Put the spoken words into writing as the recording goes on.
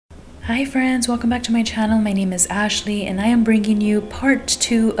Hi friends, welcome back to my channel. My name is Ashley and I am bringing you part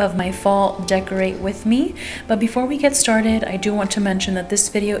 2 of my fall decorate with me. But before we get started, I do want to mention that this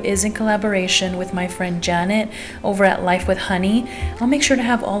video is in collaboration with my friend Janet over at Life with Honey. I'll make sure to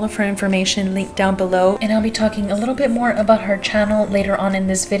have all of her information linked down below, and I'll be talking a little bit more about her channel later on in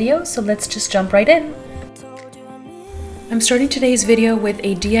this video, so let's just jump right in. I'm starting today's video with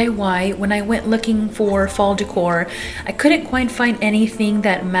a DIY. When I went looking for fall decor, I couldn't quite find anything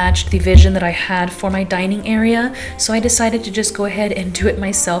that matched the vision that I had for my dining area, so I decided to just go ahead and do it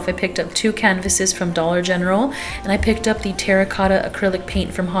myself. I picked up 2 canvases from Dollar General, and I picked up the terracotta acrylic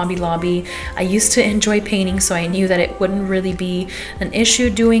paint from Hobby Lobby. I used to enjoy painting, so I knew that it wouldn't really be an issue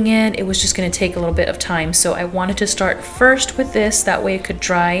doing it. It was just going to take a little bit of time, so I wanted to start first with this. That way it could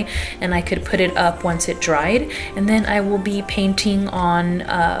dry and I could put it up once it dried, and then I will be painting on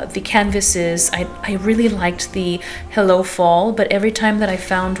the canvases. I really liked the Hello Fall, but every time that I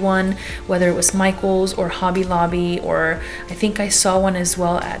found one, whether it was Michael's or Hobby Lobby, or I think I saw one as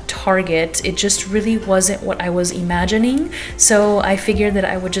well at Target, it just really wasn't what I was imagining. So I figured that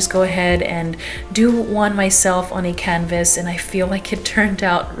I would just go ahead and do one myself on a canvas, and I feel like it turned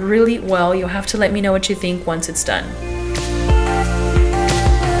out really well. You'll have to let me know what you think once it's done.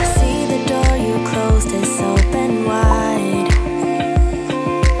 I see the door you closed is open wide.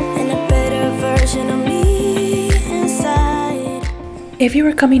 If you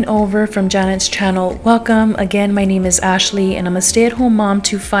are coming over from Janet's channel, welcome. Again, my name is Ashley and I'm a stay-at-home mom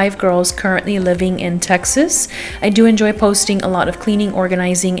to 5 girls currently living in Texas. I do enjoy posting a lot of cleaning,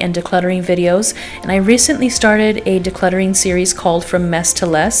 organizing, and decluttering videos, and I recently started a decluttering series called From Mess to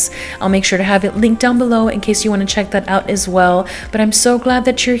Less. I'll make sure to have it linked down below in case you want to check that out as well. But I'm so glad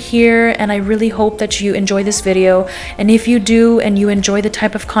that you're here, and I really hope that you enjoy this video. And if you do and you enjoy the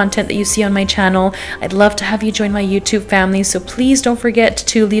type of content that you see on my channel, I'd love to have you join my YouTube family, so please don't forget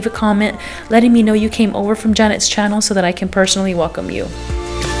to leave a comment letting me know you came over from Janet's channel so that I can personally welcome you.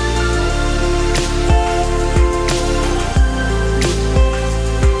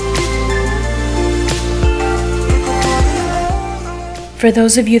 For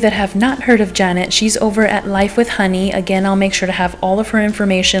those of you that have not heard of Janet, she's over at Life with Honey. Again, I'll make sure to have all of her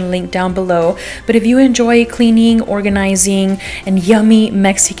information linked down below. But if you enjoy cleaning, organizing, and yummy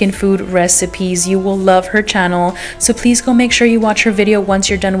Mexican food recipes, you will love her channel. So please go make sure you watch her video once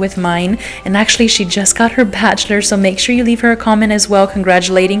you're done with mine. And actually, she just got her bachelor, so make sure you leave her a comment as well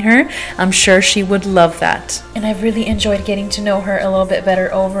congratulating her. I'm sure she would love that. And I've really enjoyed getting to know her a little bit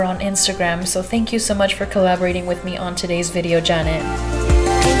better over on Instagram. So thank you so much for collaborating with me on today's video, Janet.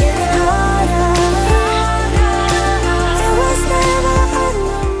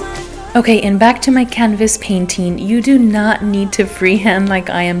 Okay, and back to my canvas painting. You do not need to freehand like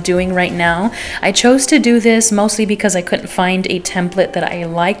I am doing right now. I chose to do this mostly because I couldn't find a template that I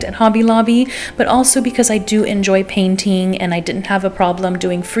liked at Hobby Lobby, but also because I do enjoy painting and I didn't have a problem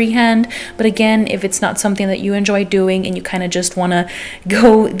doing freehand. But again, if it's not something that you enjoy doing and you kind of just want to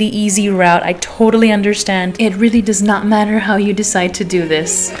go the easy route, I totally understand. It really does not matter how you decide to do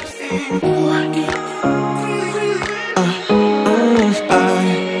this.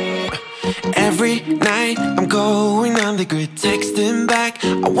 Every night I'm going on the grid, texting back,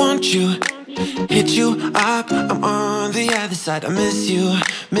 I want you, hit you up, I'm on the other side, I miss you,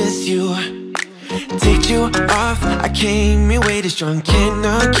 take you off, I came here way too strong,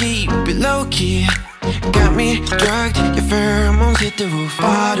 cannot keep it low-key, got me drugged, your pheromones hit the roof,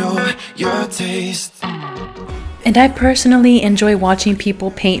 auto, your taste. And I personally enjoy watching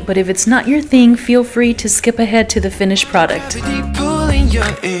people paint, but if it's not your thing, feel free to skip ahead to the finished product. Pulling you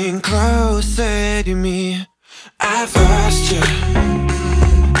in closer to me, I've lost you,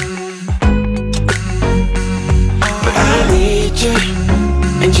 but I need you,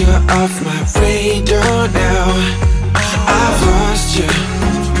 and you're off my radar now. I've lost you,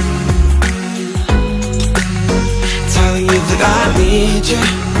 telling you that I need you,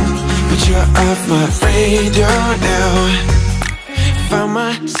 but you're off my radar now. Found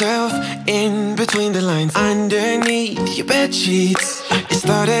myself in between the lines, underneath your bed sheets. It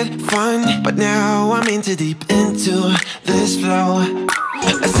started fun, but now I'm in too deep into this flow.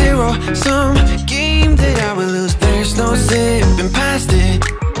 A zero-sum game that I will lose. There's no zipping past it.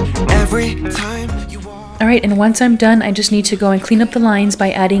 Every time you walk. Alright, and once I'm done, I just need to go and clean up the lines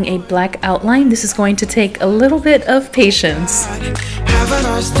by adding a black outline. This is going to take a little bit of patience. Have I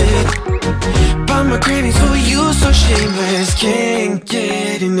lost it? But my cravings for you so shameless, can't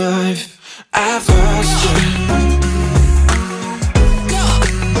get enough. I've lost you,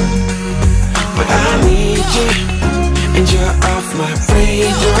 but I need you, and you're off my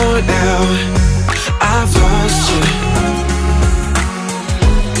radar now. I've lost you,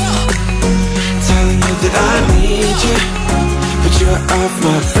 you, but you're off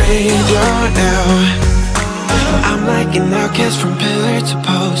my radar now. I'm like an outcast from pillar to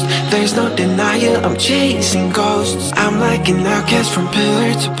post. There's no denial, I'm chasing ghosts. I'm like an outcast from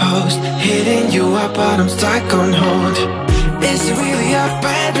pillar to post, hitting you up but I'm stuck on hold. Is it really a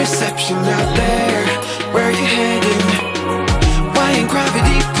bad reception out there? Where are you heading? Why ain't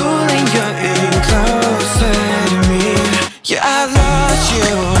gravity pulling you in closer to me? Yeah, I lost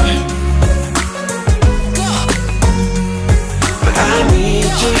you, but I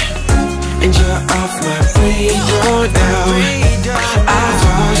need you, and you're off my radar now. I've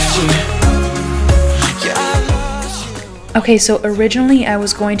lost you. Yeah, I lost you. Okay, so originally I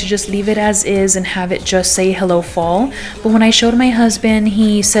was going to just leave it as is and have it just say hello fall, but when I showed my husband,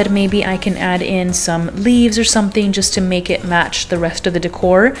 he said maybe I can add in some leaves or something just to make it match the rest of the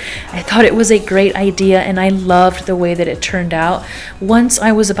decor. I thought it was a great idea and I loved the way that it turned out. Once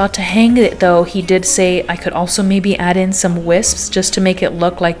I was about to hang it though, he did say I could also maybe add in some wisps just to make it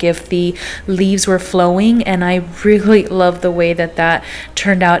look like if the leaves were flowing, and I really love the way that that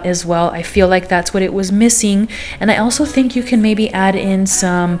turned out as well. I feel like that's what it was missing, and I also think you can maybe add in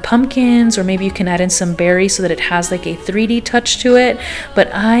some pumpkins, or maybe you can add in some berries so that it has like a 3D touch to it. But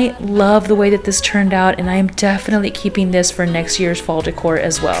I love the way that this turned out, and I am definitely keeping this for next year's fall decor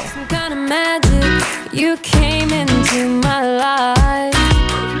as well. Some kind of magic, you came into my life,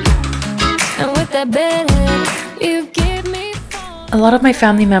 and with that bedhead, you gave me. A lot of my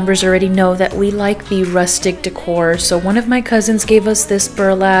family members already know that we like the rustic decor, so one of my cousins gave us this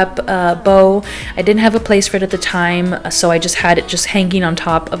burlap bow. I didn't have a place for it at the time, so I just had it just hanging on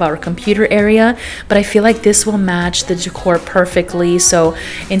top of our computer area, but I feel like this will match the decor perfectly. So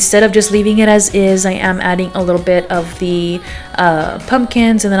instead of just leaving it as is, I am adding a little bit of the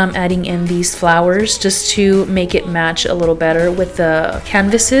pumpkins, and then I'm adding in these flowers just to make it match a little better with the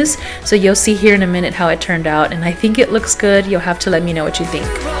canvases. So you'll see here in a minute how it turned out, and I think it looks good. You'll have to let me know what you think.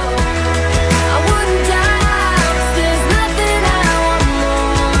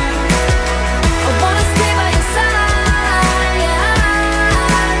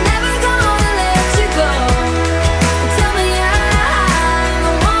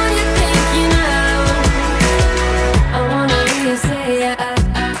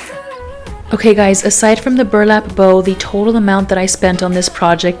 Okay guys, aside from the burlap bow, the total amount that I spent on this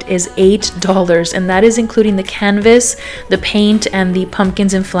project is $8, and that is including the canvas, the paint, and the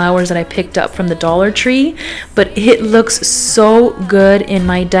pumpkins and flowers that I picked up from the Dollar Tree. But it looks so good in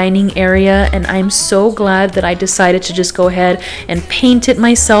my dining area, and I'm so glad that I decided to just go ahead and paint it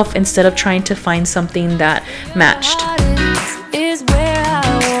myself instead of trying to find something that matched.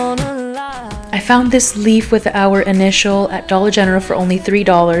 I found this leaf with our initial at Dollar General for only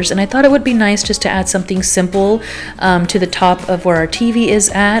 $3, and I thought it would be nice just to add something simple to the top of where our TV is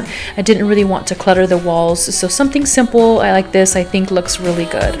at. I didn't really want to clutter the walls, so something simple I like this I think looks really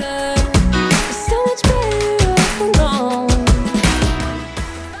good.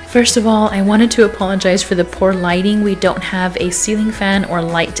 First of all, I wanted to apologize for the poor lighting. We don't have a ceiling fan or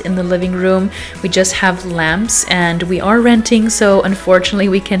light in the living room. We just have lamps, and we are renting, so unfortunately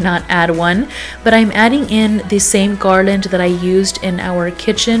we cannot add one. But I'm adding in the same garland that I used in our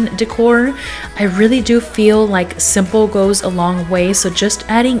kitchen decor. I really do feel like simple goes a long way, so just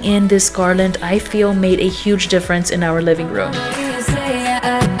adding in this garland I feel made a huge difference in our living room.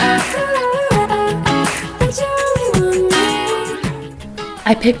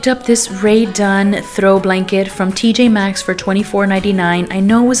 I picked up this Ray Dunn throw blanket from TJ Maxx for $24.99. I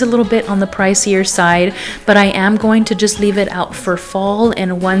know it was a little bit on the pricier side, but I am going to just leave it out for fall,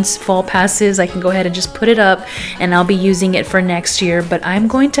 and once fall passes I can go ahead and just put it up, and I'll be using it for next year. But I'm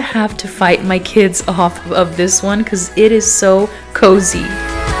going to have to fight my kids off of this one because it is so cozy.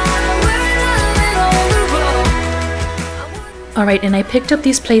 Alright, and I picked up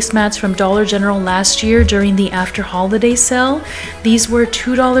these placemats from Dollar General last year during the after holiday sale. These were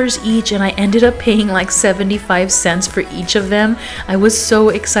 $2 each, and I ended up paying like 75 cents for each of them. I was so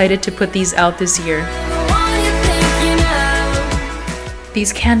excited to put these out this year.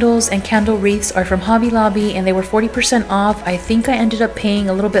 These candles and candle wreaths are from Hobby Lobby, and they were 40% off. I think I ended up paying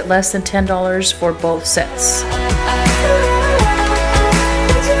a little bit less than $10 for both sets.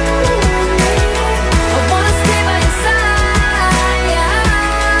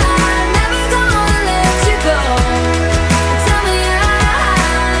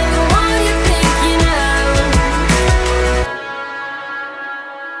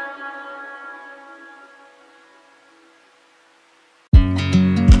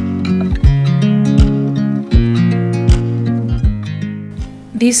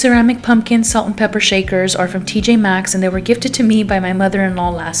 These ceramic pumpkin salt and pepper shakers are from TJ Maxx, and they were gifted to me by my mother-in-law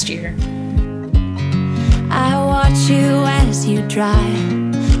last year. I watch you as you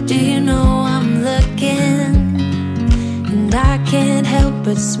drive. Do you know I'm looking? And I can't help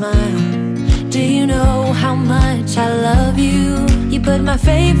but smile. Do you know how much I love you? You put my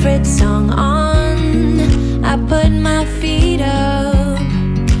favorite song on, I put my feet up,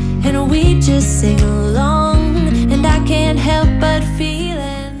 and we just sing along, and I can't help but feel it.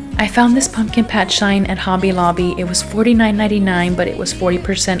 I found this pumpkin patch sign at Hobby Lobby. It was $49.99, but it was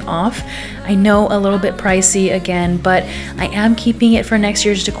 40% off. I know a little bit pricey again, but I am keeping it for next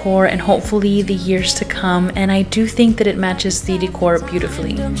year's decor and hopefully the years to come. And I do think that it matches the decor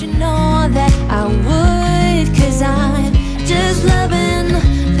beautifully. Don't you know that I would? 'Cause I'm just loving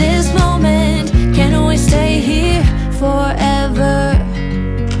this moment. Can we stay here forever?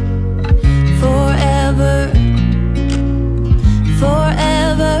 Forever.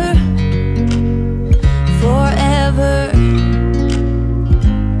 Forever. Forever.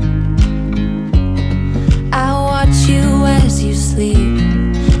 I watch you as you sleep.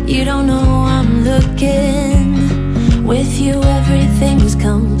 You don't know I'm looking. With you everything's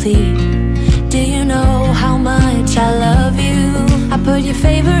complete. Do you know how much I love you? I put your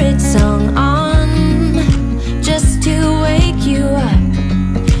favorite song on just to wake you up.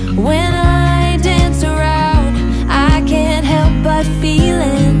 When I dance around, I can't help but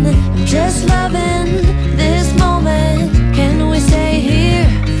feeling. I'm just loving this moment. Can we stay here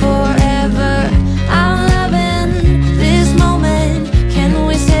forever? I'm loving this moment. Can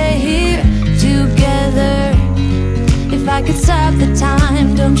we stay here together? If I could stop the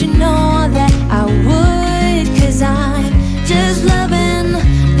time, don't you know that I would? 'Cause I'm just loving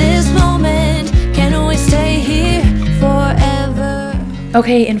this moment. Can we stay here forever?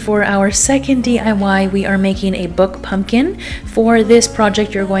 Okay, and for our second DIY, we are making a book pumpkin. For this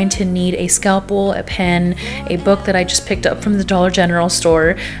project, you're going to need a scalpel, a pen, a book that I just picked up from the Dollar General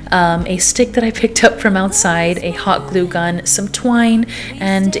store, a stick that I picked up from outside, a hot glue gun, some twine,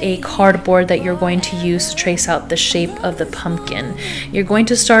 and a cardboard that you're going to use to trace out the shape of the pumpkin. You're going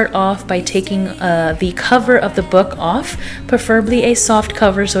to start off by taking the cover of the book off, preferably a soft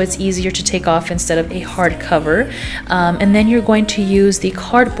cover so it's easier to take off instead of a hard cover. And then you're going to use the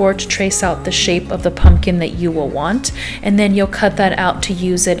cardboard to trace out the shape of the pumpkin that you will want, and then you'll cut that out to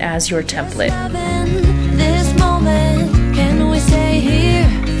use it as your template. This moment, can we stay here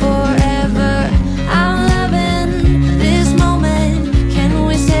forever? I'm loving this moment. Can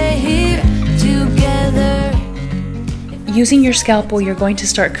we stay here together? Using your scalpel, you're going to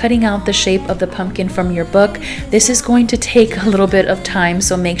start cutting out the shape of the pumpkin from your book. This is going to take a little bit of time,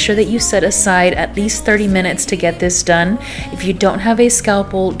 so make sure that you set aside at least 30 minutes to get this done. If you don't have a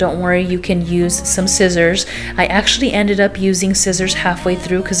scalpel, don't worry, you can use some scissors. I actually ended up using scissors halfway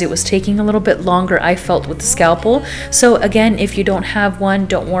through because it was taking a little bit longer, I felt, with the scalpel. So again, if you don't have one,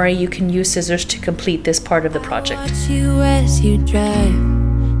 don't worry, you can use scissors to complete this part of the project. Watch you as you drive.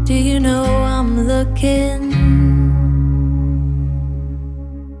 Do you know I'm looking?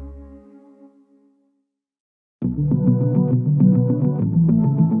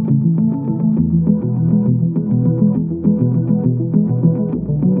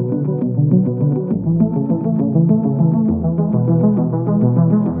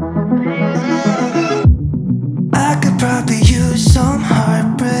 I could probably use some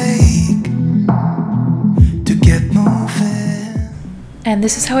heartbreak to get moving. And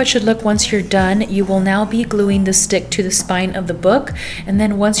this is how it should look once you're done. You will now be gluing the stick to the spine of the book, and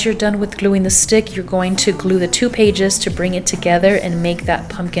then once you're done with gluing the stick, you're going to glue the two pages to bring it together and make that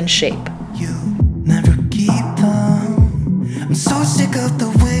pumpkin shape. You never keep them. I'm so sick of the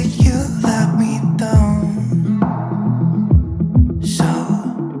way you let me down. So,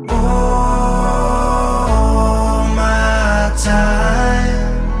 all my time.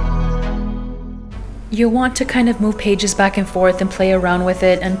 You'll want to kind of move pages back and forth and play around with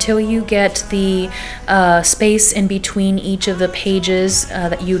it until you get the space in between each of the pages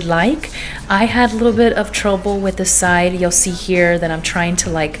that you'd like. I had a little bit of trouble with the side. You'll see here that I'm trying to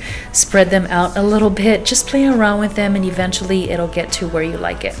like spread them out a little bit. Just play around with them and eventually it'll get to where you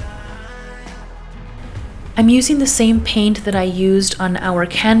like it. I'm using the same paint that I used on our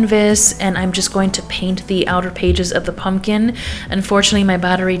canvas, and I'm just going to paint the outer pages of the pumpkin. Unfortunately, my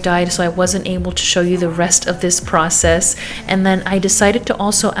battery died, so I wasn't able to show you the rest of this process. And then I decided to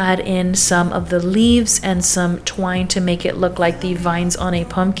also add in some of the leaves and some twine to make it look like the vines on a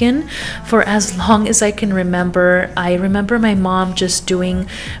pumpkin. For as long as I can remember, I remember my mom just doing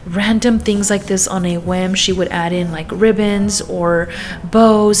random things like this on a whim. She would add in like ribbons or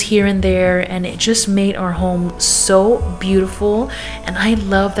bows here and there, and it just made our home so beautiful, and I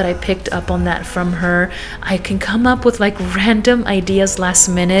love that I picked up on that from her. I can come up with like random ideas last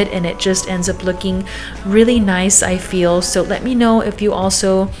minute and it just ends up looking really nice, I feel. So let me know if you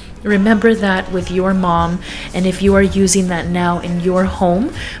also remember that with your mom and if you are using that now in your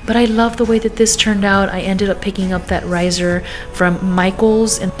home. But I love the way that this turned out. I ended up picking up that riser from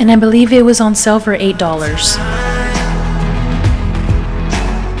Michael's, and I believe it was on sale for $8.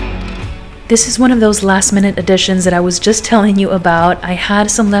 This is one of those last minute additions that I was just telling you about. I had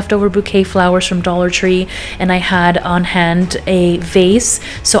some leftover bouquet flowers from Dollar Tree and I had on hand a vase,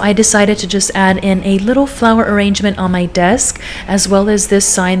 so I decided to just add in a little flower arrangement on my desk, as well as this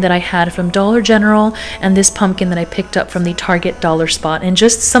sign that I had from Dollar General and this pumpkin that I picked up from the Target dollar spot. And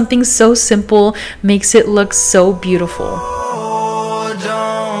just something so simple makes it look so beautiful. Oh,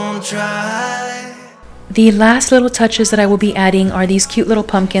 don't try. The last little touches that I will be adding are these cute little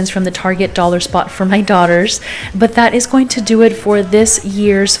pumpkins from the Target dollar spot for my daughters. But that is going to do it for this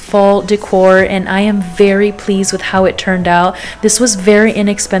year's fall decor, and I am very pleased with how it turned out. This was very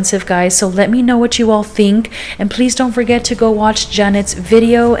inexpensive, guys, so let me know what you all think. And please don't forget to go watch Janet's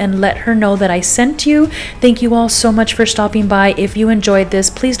video and let her know that I sent you. Thank you all so much for stopping by. If you enjoyed this,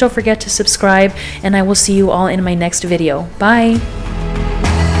 please don't forget to subscribe, and I will see you all in my next video. Bye!